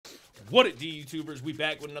What it do, YouTubers? We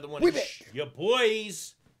back with another one. Your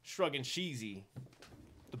boys, Shrug and Cheesy,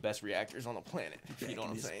 the best reactors on the planet. You know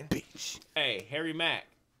what I'm saying? Bitch. Hey, Harry Mack.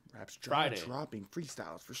 Raps Friday. dropping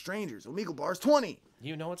freestyles for strangers. Omegle bars 20.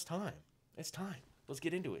 You know it's time. It's time. Let's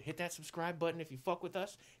get into it. Hit that subscribe button if you fuck with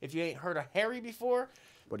us. If you ain't heard of Harry before,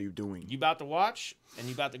 what are you doing? you about to watch and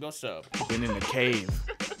you about to go sub. Been in a cave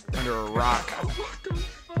under a rock.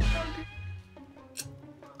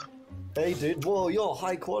 Hey dude, whoa, you're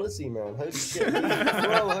high quality, man. Holy shit.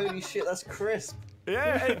 Bro, holy shit, that's crisp.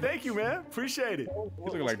 Yeah, hey, thank you, man. Appreciate it. You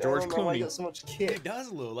look like George Clooney. Why you got so much kit? He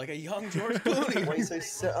does look like a young George Clooney. Why are you so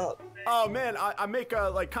set up? Oh man, I make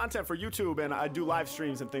like content for YouTube and I do live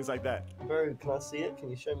streams and things like that. Bro, can I see it? Can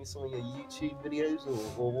you show me some of your YouTube videos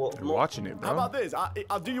or what? I'm watching it, bro. How about this?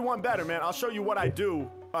 I'll do you one better, man. I'll show you what I do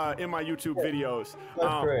in my YouTube videos.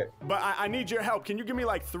 That's great. But I need your help. Can you give me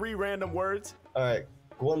like 3 random words? All right,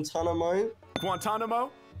 Guantanamo.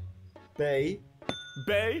 Guantanamo. Bay.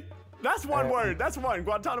 Bay. That's one word. That's one.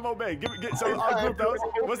 Guantanamo Bay. So I'll group those.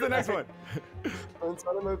 What's the next one?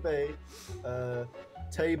 Guantanamo Bay.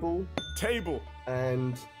 Table. Table.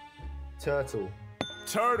 And turtle.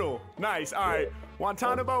 Turtle. Nice. All right.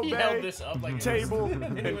 Guantanamo Bay, this up like table,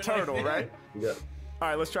 and turtle, right? Yeah. All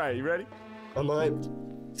right, let's try it. You ready? I'm hyped.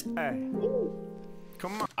 Hey.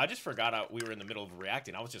 Come on. I just forgot we were in the middle of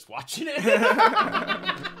reacting. I was just watching it.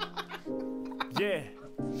 Yeah.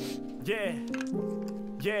 Yeah.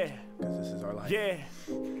 Yeah. This is our life. Yeah.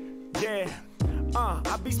 Yeah.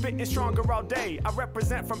 I be spitting stronger all day. I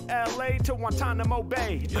represent from LA to Guantanamo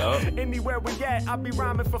Bay. Anywhere we at, I be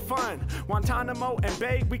rhyming for fun. Guantanamo and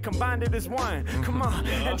Bay, we combined it as one. Come on,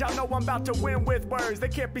 and y'all know I'm about to win with words. They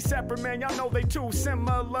can't be separate, man. Y'all know they too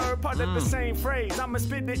similar. Part of the same phrase. I'ma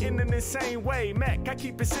spit it in an insane way. Mac, I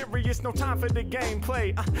keep it serious, no time for the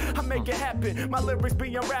gameplay. I make it happen. My lyrics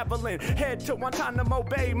be unraveling. Head to Guantanamo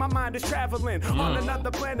Bay, my mind is traveling on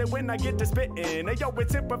another planet when I get to spitting. Hey, yo,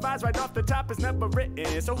 it's improvised right off the top. It's never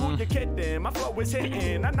written, so who you kidding? My flow is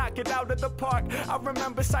hitting, I knock it out of the park. I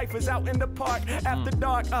remember ciphers out in the park after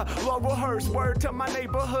dark. Laurel Hurst, word to my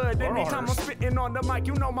neighborhood. Anytime I'm spitting on the mic,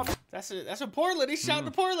 you know my. That's a Portland. He's shouting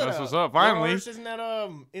to Portland. That's what's up. Finally, Laurel Hurst, isn't that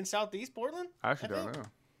in Southeast Portland? I actually don't know.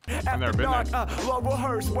 I've never been there. Laurel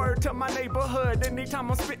Hurst, word to my neighborhood. Anytime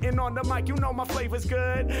I'm spitting on the mic, you know my flavor's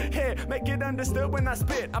good. Hey, make it understood when I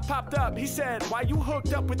spit. I popped up, he said, why you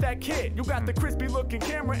hooked up with that kid? You got the crispy looking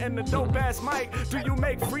camera and the dope ass mic. Do you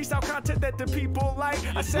make freestyle content that the people like?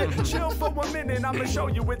 I said, chill for a minute, I'ma show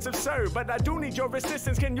you it's absurd. But I do need your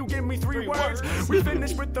assistance, can you give me 3 words? We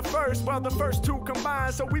finished with the first, well the first 2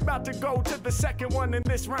 combined. So we about to go to the second one in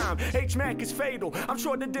this rhyme. H-Mack is fatal, I'm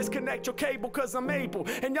sure to disconnect your cable cause I'm able.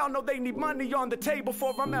 And y'all know they need money on the table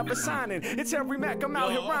before I'm ever signing. It's Harry Mack, I'm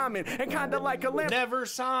out here rhyming. And kinda like a lamp. Never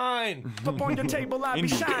sign. Up on your table, I be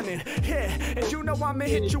shining. Yeah, and you know I'ma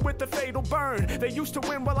hit you with the fatal burn. They used to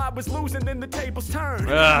win while I was losing, then the tables turned.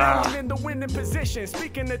 Now I'm in the winning position.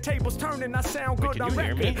 Speaking the tables turning, I sound good on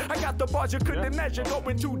record. I got the bars you couldn't measure,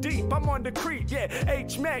 going too deep. I'm on the creep, yeah.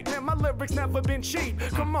 H-Mack, man, my lyrics never been cheap.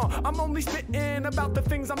 Come on, I'm only spitting about the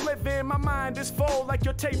things I'm living. My mind is full like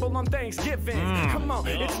your table on Thanksgiving. Come on,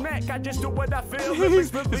 it's Mack, I just do what I feel.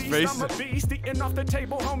 Lyrics released, I'm a beast. Eating off the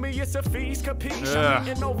table, homie, it's a feast. Capiche? I'm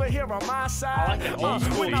eating over here on my side.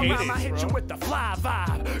 When I rhyme, I hit you with the fly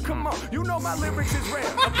vibe. Come on, you know my lyrics is rare.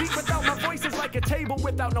 A beat without my voice is like a table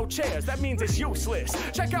without no chairs. That means it's useless.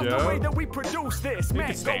 Check out the way that we produce this.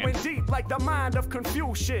 Mack going deep like the mind of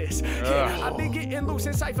Confucius. Yeah, I be getting loose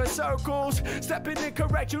in cipher circles. Stepping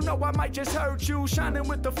incorrect, you know I might just hurt you. Shining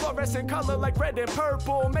with the fluorescent color like red and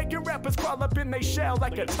purple. Making rappers crawl up in they shell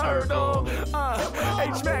like a turtle.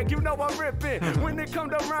 H-Mack, you know I'm ripping. When it come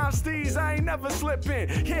to rhyme steez, I ain't never slipping.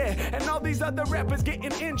 Yeah, and all these other rappers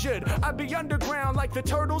getting injured. I be underground like the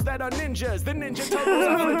turtles that are ninjas. The Ninja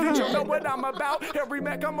Turtles, you know what I'm about. Harry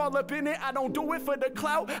Mack, I'm all up in it. I don't do it for the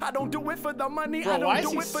clout. I don't do it for the money. I don't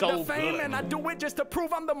do it for the fame. And I do it just to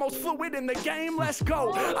prove I'm the most fluid in the game. Let's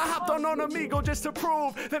go. I hopped on Omegle just to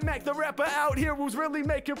prove that Mack the rapper out here who's really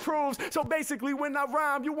making proves. So basically when I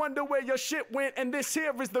rhyme, you wonder where your shit went. And this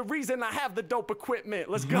here is the reason I have the dope equipment.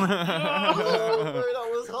 Let's go. That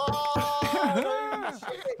was hard.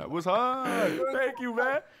 That was hard. Thank you,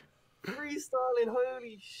 man. Freestyling,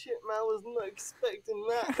 holy shit, man! I was not expecting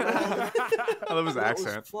that. Man. I love his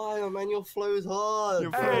accent. Fire, man, your flow's hard.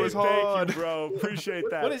 Your flow is hard. Thank you, bro. Appreciate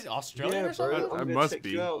that. What is it, Australia or something? Bro, That must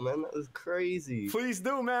be. Out, man. That was crazy. Please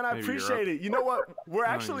do, man. I appreciate it. You know what? We're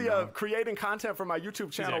actually creating content for my YouTube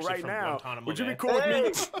channel right now. Would you be cool with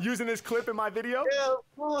me using this clip in my video? Yeah,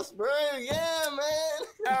 of course, bro. Yeah, man.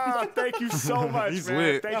 Ah, thank you so much, He's man.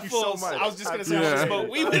 lit. Thank you so much. I was just gonna say Yeah. I want to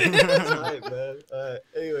smoke weed with it. Alright, man. Alright.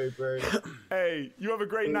 Anyway, bro. Hey, you have a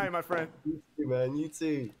great night, my friend. You too, man. You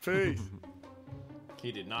too. Peace.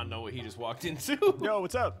 He did not know what he just walked into. Yo,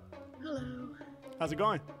 what's up? Hello. How's it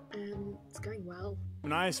going? It's going well.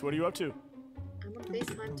 Nice. What are you up to? I'm on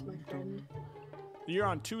FaceTime to my friend. You're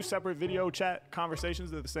on 2 separate video chat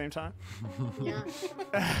conversations at the same time? Yeah.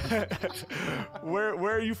 Where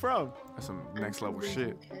are you from? That's some I'm next level from the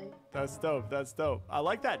shit. UK. That's dope. That's dope. I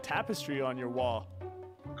like that tapestry on your wall.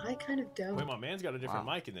 I kind of don't. Wait, my man's got a different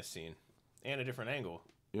Wow. mic in this scene, and a different angle.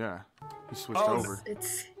 Yeah. He switched Oh, over. It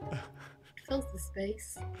fills the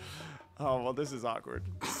space. Oh, well, this is awkward.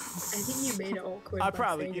 I think you made it awkward. I by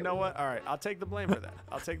probably, saying you it know was- what? All right, I'll take the blame for that.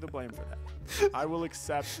 I'll take the blame for that. I will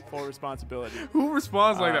accept full responsibility. Who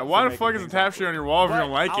responds like that? for Why the making fuck is a things tapestry on your wall if you But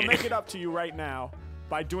don't like I'll it? make it up to you right now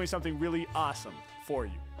by doing something really awesome for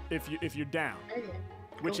you, if you're down. Okay.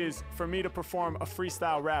 Which Go on. is for me to perform a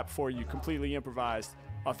freestyle rap for you, completely improvised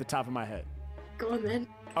off the top of my head. Go on then.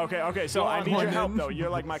 Okay, so Go I on, need your then. help though. You're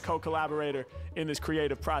like my co-collaborator in this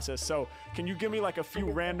creative process. So can you give me like a few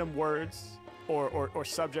random words or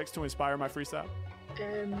subjects to inspire my freestyle?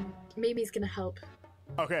 Mimi's gonna help.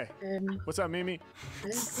 Okay. What's up, Mimi? The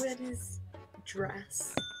first word is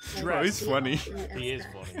dress. Dress. He's funny. He is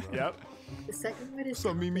funny, bro. Yep. The second word is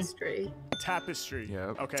So, Mimi? tapestry. Tapestry.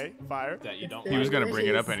 Yep. Okay, fire. That you don't The He was like. gonna third bring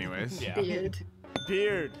it up is anyways. Yeah. Beard.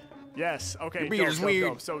 Beard. Yes. Okay. Your beard is dope, weird.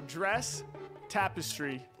 dope. So dress,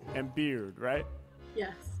 tapestry, and beard, right?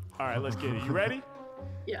 Yes. All right, let's get it. You ready?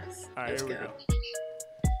 Yes. All right, Let's here we go.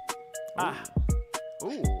 Ah,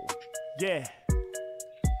 Ooh. yeah.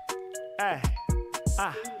 Hey.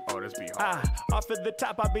 Ah. Oh, this be hard. Off at the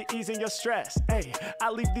top, I be easing your stress. Hey, I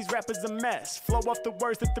leave these rappers a mess. Flow off the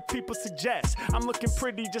words that the people suggest. I'm looking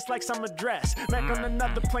pretty just like summer dress. Mack on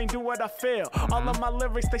another plane, do what I feel. All of my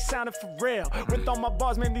lyrics, they sounded for real. With all my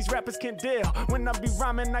bars, man, these rappers can't deal. When I be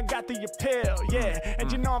rhyming, I got the appeal. Yeah,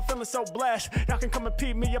 and you know I'm feeling so blessed. Y'all can come and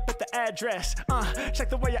peep me up at the address. Check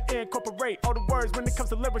the way I incorporate all the words. When it comes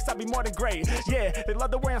to lyrics, I be more than great. Yeah, they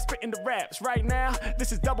love the way I'm spitting the raps. Right now,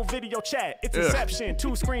 this is double video chat. It's Inception,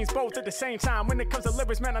 2 screens, both at the same time. When it comes to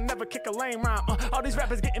lyrics, man, I never kick a lame rhyme. All these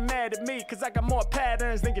rappers getting mad at me, cause I got more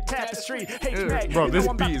patterns than your tapestry. H-Mac, Bro, you this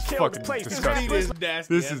know I'm about beat to is kill the fucking place. These disgusting. rappers This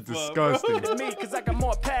nasty This as is fuck, bro. disgusting. at me, cause I got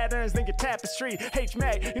more patterns than your tapestry.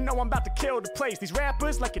 H-Mac, you know I'm about to kill the place. These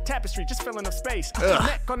rappers like your tapestry, just filling up space.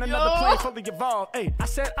 Mack on another plane, fully evolved. Hey, I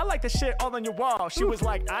said, I like the shit all on your wall. She was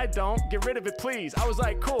like, I don't, get rid of it, please. I was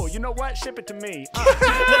like, cool, you know what? Ship it to me.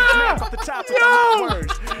 H-Mac off the top with the hot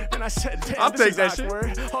words. And I said, damn, I'll this take is that shit.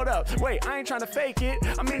 awkward. Hold up, wait, I ain't trying to fake it.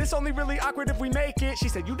 I mean, it's only really awkward if we make it. She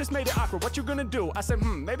said, you just made it awkward, what you gonna do? I said,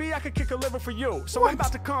 maybe I could kick a liver for you. So I'm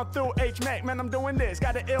about to come through, H-Mac, man, I'm doing this.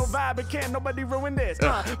 Got an ill vibe, and can't nobody ruin this.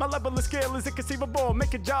 My level of skill is inconceivable.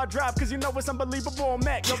 Make a jaw drop, cause you know it's unbelievable.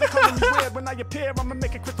 Mac, yo, they calling me weird when I appear. I'ma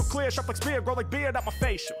make it crystal clear, sharp like spear, grow like beard out my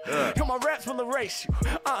facial. Yo, my raps will erase you.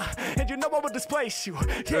 And you know I will displace you.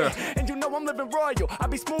 Yeah, and you know I'm living royal. I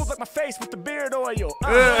be smooth like my face with the beard oil.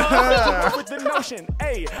 With the notion,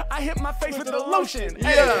 hey, I hit my face with the lotion.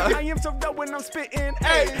 Ay, I am so dope when I'm spitting.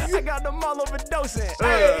 Hey, I got them all overdosing.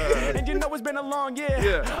 Ay, and you know it's been a long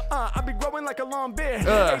year. I be growing like a long beard.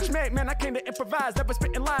 H-Mac, man, I came to improvise, never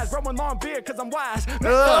spitting lies, growing long beard, cause I'm wise. You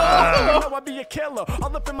know I be a killer.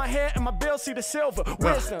 All up in my head and my bill, see the silver.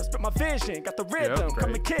 Wisdom, spit my vision, got the rhythm, Yep,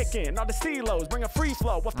 come great. and kicking. All the stelos, bring a free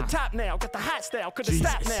flow off the top now. Got the hot style, could've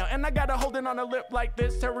stopped now. And I got her holding on her lip like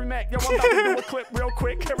this. Harry Mack, yo, I'm about to do a clip real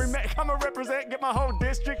quick. Harry Mack, I'ma represent, get my whole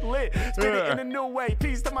district lit. Spit it in a new way.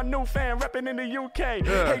 Peace to my new fan, repping in the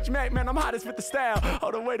UK. H-Mac, man, I'm hottest with the style.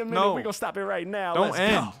 Hold on, wait a minute, No. we gonna stop it right now. Don't Let's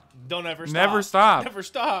end. go. Don't ever stop. Never stop. Never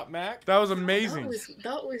stop, Mac. That was That amazing. was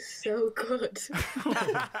so good.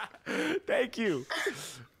 Thank you.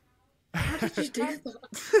 How did you do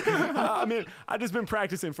that? I mean, I've just been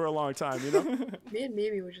practicing for a long time, you know? Me and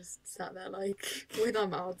Mimi were just sat there like with our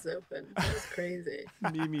mouths open. That was crazy.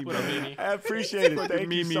 Mimi, What up, Mimi? I appreciate it. Fucking Thank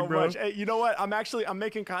you Mimi, so bro. much. Hey, you know what? I'm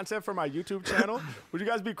making content for my YouTube channel. Would you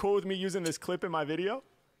guys be cool with me using this clip in my video?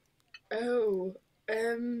 Oh,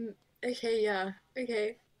 okay, yeah,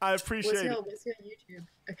 okay. I appreciate it. What's your YouTube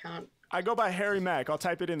account? I go by Harry Mack. I'll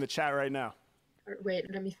type it in the chat right now.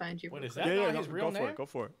 Wait, let me find you. What real is quick. that? Yeah, not yeah, his go, real go for name? it. Go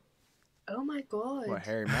for it. Oh my god. What,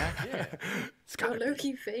 Harry Mack? Yeah. It's gotta You're be.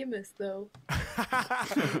 low-key famous though.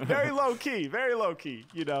 Very low key,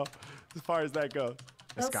 you know, as far as that goes.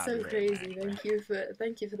 That's gotta so be Harry crazy. Thank you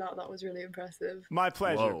for that. That was really impressive. My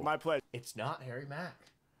pleasure. Whoa. My pleasure. It's not Harry Mack.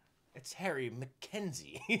 It's Harry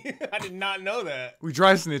Mackenzie. I did not know that. We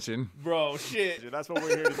dry snitching. Bro, shit. That's what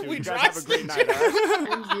we're here to do. We You guys dry have a great night, snitching. all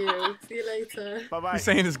right? And you. See you later. Bye-bye. He's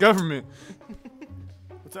saying it's government.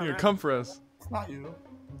 What's up, Here, man? come for us. It's not you.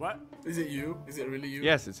 What? Is it you? Is it really you?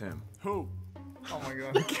 Yes, it's him. Who? Oh my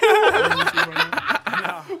god.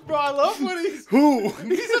 Bro, I love when he's... Who?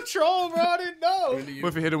 He's a troll, bro. I didn't know. Really you? What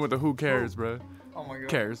if you hit him with a who cares, bro? Oh my god.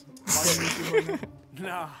 Cares.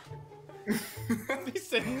 Nah. He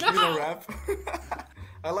said, You no. know rap?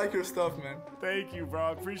 I like your stuff, man. Thank you, bro.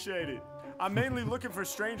 I appreciate it. I'm mainly looking for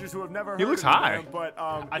strangers who have never heard He looks of me, high. man, but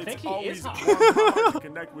I it's think he always is high. hard to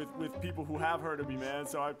connect with people who have heard of me, man.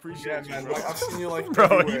 So I appreciate Yeah, you, man. bro. Like, I've seen you like Bro,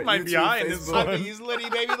 he everywhere. might be YouTube, high in this Facebook, I think he's litty,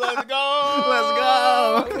 baby. Let's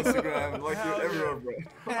go. Instagram. Like Hell you're everywhere, bro.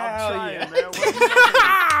 I'm Hell trying, yeah. man. Where you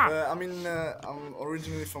located? I mean, I'm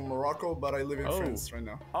originally from Morocco, but I live in France right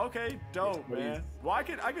now. Okay, dope, man. Well, I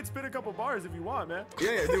could spit a couple bars if you want, man.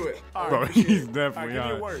 Yeah, do it. All Bro, right, he's all right, definitely give me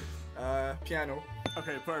a high. word. Piano.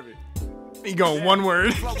 Okay, perfect. He going one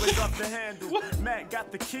word. Flow is off the handle. Matt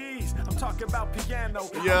got the keys. I'm talking about piano.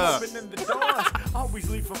 Yeah. I'm opening the doors. Always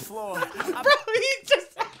leave the floor. Bro, he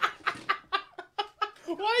just...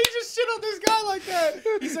 Why you just shit on this guy like that?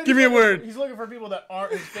 He said Give me a word. He's looking for people that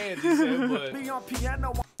aren't his fans, he said, but... Be on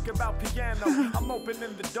piano, about piano. I'm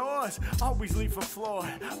opening the doors, always leave the floor.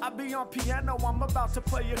 I be on piano, I'm about to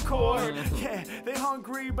play a chord. Yeah, they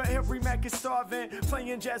hungry, but every Mac is starving.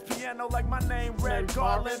 Playing jazz piano like my name, Red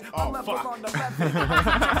Garland. My level on the 11.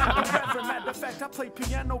 Matter of fact, I play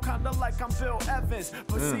piano kinda like I'm Bill Evans.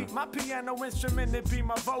 But see, my piano instrument, it be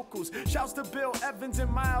my vocals. Shouts to Bill Evans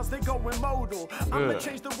and Miles, they going modal. I'ma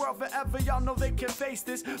change the world forever, y'all know they can face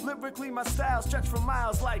this. Lyrically, my style stretch for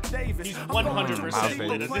miles like Davis. He's I'm going 100% deep in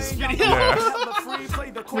with this playing, video. y'all know hella free, play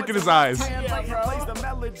the Look at his eyes. yeah, bro. plays the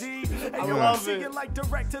melody. And yo, love I'm singing it. like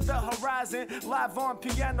direct to the horizon. Live on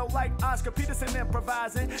piano like Oscar Peterson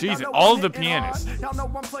improvising. Jesus, Y'all know all I'm the hitting hard. pianists. Y'all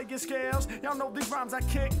know I'm playing scales. Y'all know these rhymes I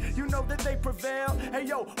kick. You know that they prevail. Hey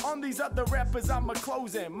yo, on these other rappers I'm a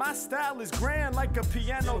closing. My style is grand like a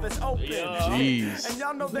piano that's open. Jeez. And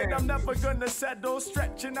y'all know that I'm never gonna settle.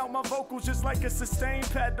 Stretching out my vocals just like a sustain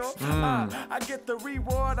pedal. I get the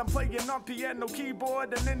reward. I'm playing on piano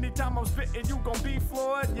keyboard. And anytime I'm spitting, you gon' be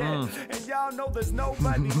floored. Yeah. And y'all know there's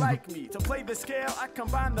nobody like me. To play the scale, I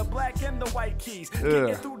combine the black and the white keys.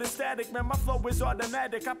 Getting through the static, man, my flow is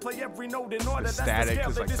automatic. I play every note in order. The static That's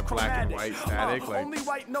is the like scale, the black and chromatic. white static, like- Only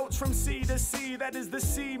white notes from C to C. That is the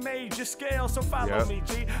C major scale. So follow Yep. me,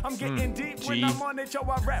 G. I'm getting deep when G. I'm on it, yo.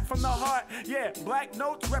 I rap from the heart. Yeah, black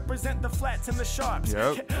notes represent the flats and the sharps.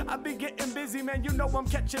 Yep. I be getting busy, man. You know I'm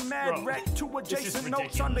catching mad Bro, wreck. Two adjacent is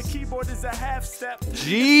notes on the ridiculous. keyboard is a half step.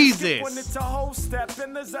 Jesus. When it's a whole step,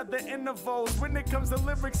 and there's other intervals. When it comes to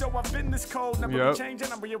lyrics, yo, I've been this cold. Never Yep. be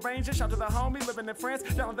changing, I'm rearranging. Shout to the homie living in France.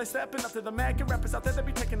 Down they stepping up to the Mack and rappers out there that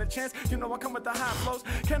be taking a chance. You know I come with the high flows.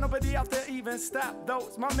 Can't nobody out there even stop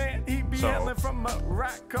those. My man, he be So, hailing from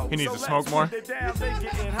Morocco. he needs so to smoke let's more? put it down, they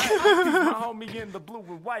getting hype. My homie in the blue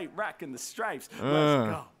and white, rocking the stripes. Let's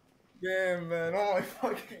go. Damn, man. Oh my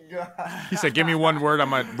fucking god. He said, give me one word, I'm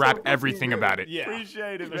gonna rap everything about it. Yeah.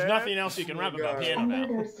 Appreciate it, There's man. nothing else you can rap about piano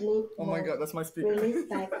now. Oh my god, that's my speaker.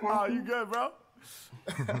 Oh, you good, bro?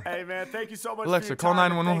 Hey, man, thank you so much Alexa, for your call time.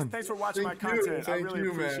 911. Thanks for watching Thank my you. content. I Thank really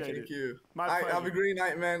you, man. appreciate it. Thank you. My Have pleasure. a great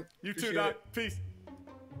night, man. You too, Appreciate Doc. it. Peace.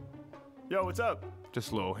 Yo, what's up?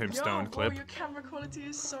 Just a little him Yo, stone bro, clip. your camera quality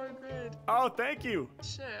is so good. Oh, thank you.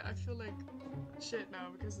 Shit, I feel like shit now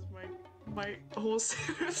because of my horse.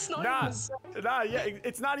 It's not Nah, even set. nah, yeah,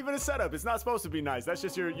 it's not even a setup. It's not supposed to be nice. That's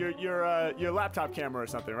just your laptop camera or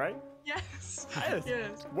something, right? Yes. Yes.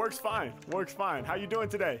 Yes. Works fine. Works fine. How you doing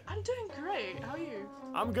today? I'm doing great. How are you?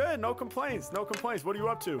 I'm good. No complaints. No complaints. What are you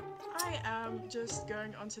up to? I am just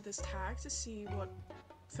going onto this tag to see what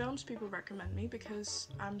films people recommend me because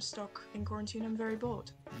I'm stuck in quarantine. I'm very bored.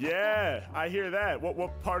 Yeah, I hear that.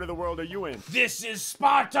 What part of the world are you in? This is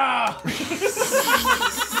Sparta!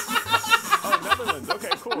 Oh, Netherlands. Okay,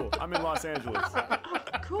 cool. I'm in Los Angeles.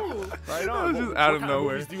 Cool. Right That on. was just What out of kind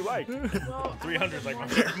nowhere. movies do you like? Well, 300 is like my I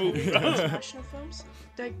favorite movie. international films.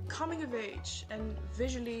 They're coming of age and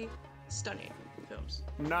visually stunning films.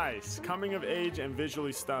 Nice. Coming of age and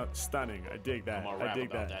visually stunning. I dig that. I'm gonna I rap dig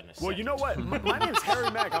about that. that in a Well, you know what? My name's Harry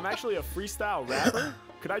Mack. I'm actually a freestyle rapper.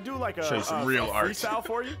 Could I do like a, Show you some real a art. freestyle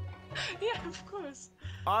for you? Yeah, of course.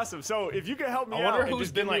 Awesome. So if you could help me I wonder out and who's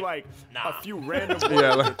just give been me like, like nah. a few random words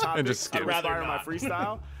Yeah, or like- and topics just skip to it. Rather inspire my not.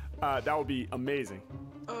 freestyle, that would be amazing.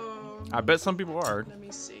 I bet some people are. Let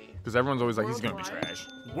me see. Because everyone's always like, he's gonna be Worldwide. trash.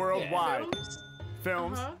 Worldwide. Films?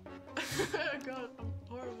 Films. Uh-huh. God, I'm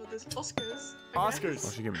horrible at this. Oscars. I Oscars. guess.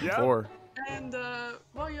 Oh, she gave me Yeah. 4. And,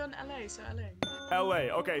 well, you're in LA, so LA. LA.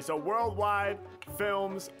 Okay, so worldwide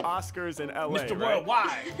films, Oscars in LA. Mr. Right?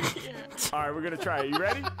 Worldwide. Yeah. All right, we're gonna try it. You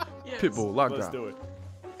ready? Yes. Pitbull, Let's lockdown. do it.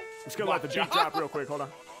 I'm just gonna let the beat drop real quick. Hold on.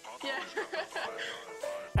 Yeah.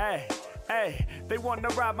 Hey, hey, they wanna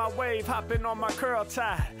ride my wave, hopping on my curl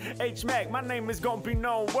tie. Mack, my name is gonna be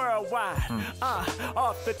known worldwide.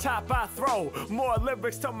 Off the top I throw more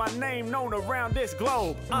lyrics to my name known around this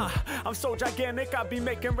globe. I'm so gigantic, I be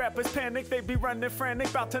making rappers panic. They be running frantic,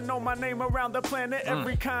 about to know my name around the planet.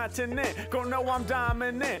 Every continent, gon' know I'm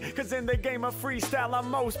dominant. Cause in the game of freestyle, I'm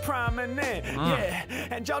most prominent. Yeah,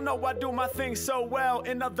 and y'all know I do my thing so well.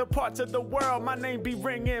 In other parts of the world, my name be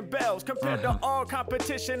ringing bells. Compared to all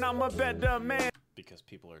competition, I'm a better man. Because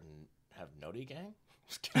people have Noti Gang?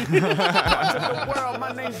 Parts of the world,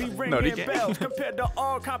 my name be ringing they can't. bells. Compared to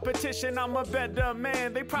all competition, I'm a better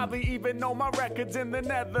man. They probably even know my records in the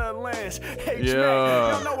Netherlands.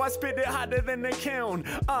 Yeah. Y'all know I spit it hotter than the kiln.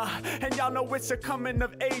 And y'all know it's a coming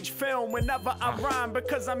of age film whenever I rhyme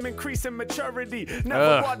because I'm increasing maturity.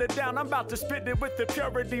 Never watered down, I'm about to spit it with the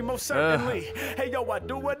purity, most certainly. Hey yo, I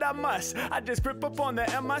do what I must. I just grip up on the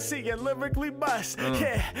MIC and lyrically bust.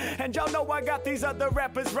 Yeah, and y'all know I got these other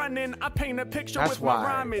rappers running. I paint a picture That's with my why.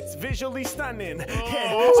 rhyme, it's visually stunning.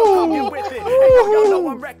 Yeah, so come get with it. Hey, yo, y'all know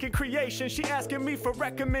I'm wrecking creation. She asking me for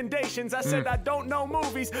recommendations. I said I don't know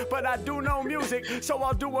movies, but I do know music. So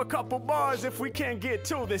I'll do a couple bars if we can't get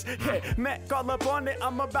to this. Yeah, Mack all up on it.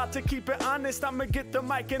 I'm about to keep it honest. I'ma get the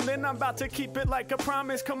mic and then I'm about to keep it like a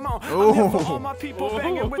promise. Come on, I'm here for all my people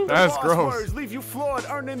banging with the That's boss gross. words. Leave you floored,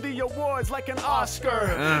 earning the awards like an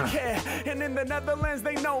Oscar. Yeah, and in the Netherlands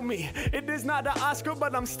they know me. It is not an Oscar,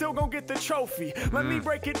 but I'm still gonna get the trophy. Let me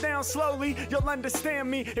break it down slowly, you'll understand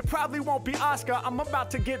me. It probably won't be Oscar, I'm about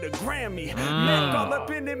to get a Grammy. Mack all up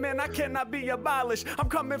in it, man, I cannot be abolished. I'm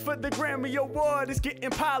coming for the Grammy Award, it's getting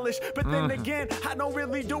polished. But then again, I don't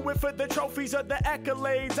really do it for the trophies or the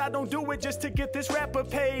accolades. I don't do it just to get this rapper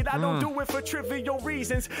paid. I don't do it for trivial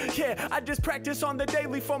reasons. Yeah, I just practice on the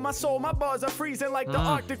daily for my soul. My bars are freezing like the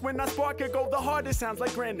Arctic. When I spark it, go the hardest, sounds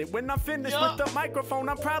like granite. When I'm finished with the microphone,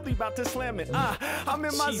 I'm probably about to slam it. I'm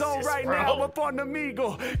in my zone right now, up on the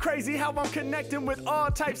Omegle. Crazy how I'm connecting with all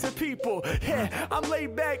types of people. Yeah, I'm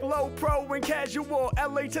laid back, low pro and casual.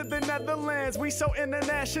 LA to the Netherlands, we so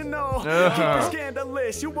international. Keep it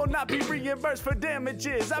scandalous, you will not be reimbursed for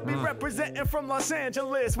damages. I be representing from Los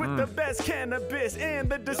Angeles with the best cannabis and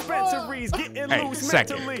the dispensaries getting Hey, loose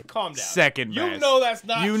second. mentally. Calm down. Second You best. know that's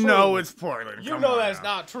not You true. know it's Portland. You Come know on that's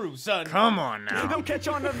now. not true, son. Come on now. They'll catch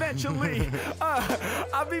on eventually.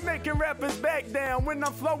 I be making rappers back down. When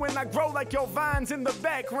I'm flowing, I grow like your vines in the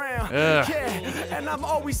background. Yeah, and I'm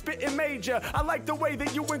always spitting major. I like the way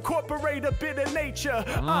that you incorporate a bit of nature.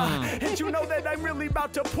 And you know that I'm really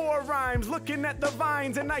about to pour rhymes. Looking at the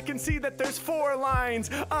vines, and I can see that there's 4 lines.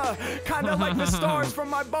 Kinda like the stars from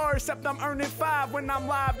my bars, except I'm earning 5 when I'm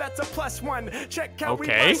live. That's a +1. Check how we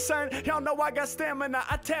Okay. bust, son. Y'all know I got stamina.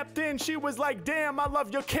 I tapped in. She was like, "Damn, I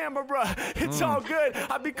love your camera. It's all good.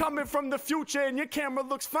 I be coming from the future, and your camera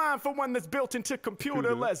looks fine for one that's built into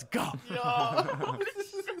computer. Let's go."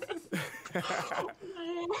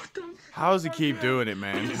 How does he keep doing it,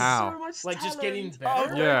 man? How? Like, just getting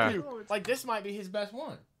better? Yeah. Like, this might be his best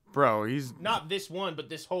one. Bro, he's... Not this one, but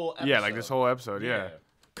this whole episode. Yeah, like this whole episode, yeah.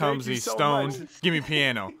 Comes, you he's so stoned. much. Give me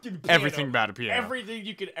piano. Piano. Everything about a piano. Everything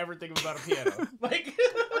you could ever think about a piano. Like,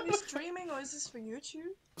 Are you streaming or is this for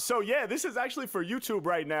YouTube? So yeah, this is actually for YouTube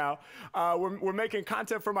right now. We're making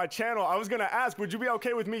content for my channel. I was gonna ask, would you be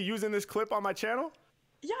okay with me using this clip on my channel?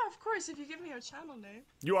 Yeah, of course, if you give me your channel name.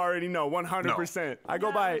 You already know, 100%. I go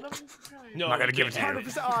Yeah, by I'd love to subscribe. no, I'm not gonna give it to you.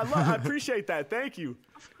 100%. Oh, I appreciate that. Thank you.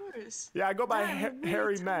 Of course. Yeah, I go by Yeah, you're really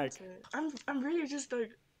Harry Mack. talented. I'm really just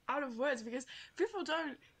like out of words because people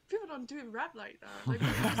don't do rap like that. Like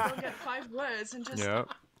people just don't get 5 words and just Yeah.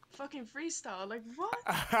 fucking freestyle. Like what?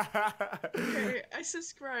 Okay, I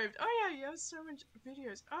subscribed. Oh yeah, you have so many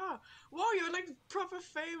videos. Oh, whoa, you're like proper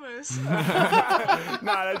famous.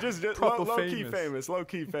 Nah, that's just Proper low-key famous. famous.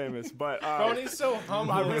 Low-key famous. But Tony's so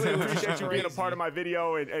humble. I really appreciate you being a Crazy. part of my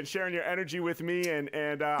video and sharing your energy with me.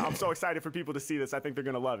 And I'm so excited for people to see this. I think they're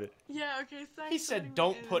going to love it. Yeah, okay, thanks. He for said, letting me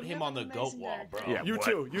don't in. put You him have on the an goat amazing wall, character. bro. Yeah. You What?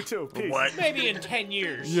 too. You too. Peace. What? Maybe in 10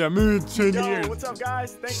 years. Yeah, maybe 10 Yo, years. what's up,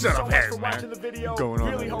 guys? Thank Shut you so up, much Harry, for man. watching the video. Going on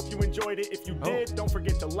Really over hope you enjoyed it. If you did, don't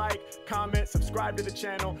forget to like, comment, subscribe to the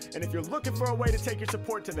channel. And if you're looking for a way to take your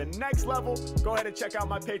support to the next level, go ahead and check out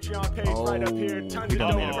my Patreon page right up here. Tons of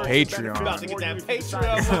don't dope need a merch Patreon. benefits About to get for that you if you decide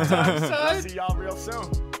Patreon to one time, subscribe. I'll son. see y'all real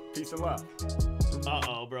soon. Peace and love.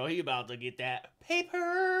 Uh-oh, bro. He about to get that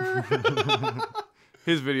paper.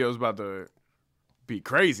 His video's about to be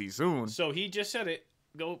crazy soon. So he just said it.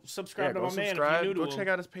 Go subscribe Yeah, to go my man if subscribe. you're new Go to him. check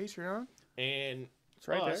out his Patreon. And It's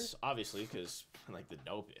right us, obviously, because like the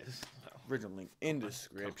dope is. So. Original link in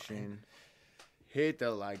description. Hit the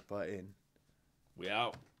like button. We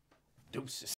out. Deuces.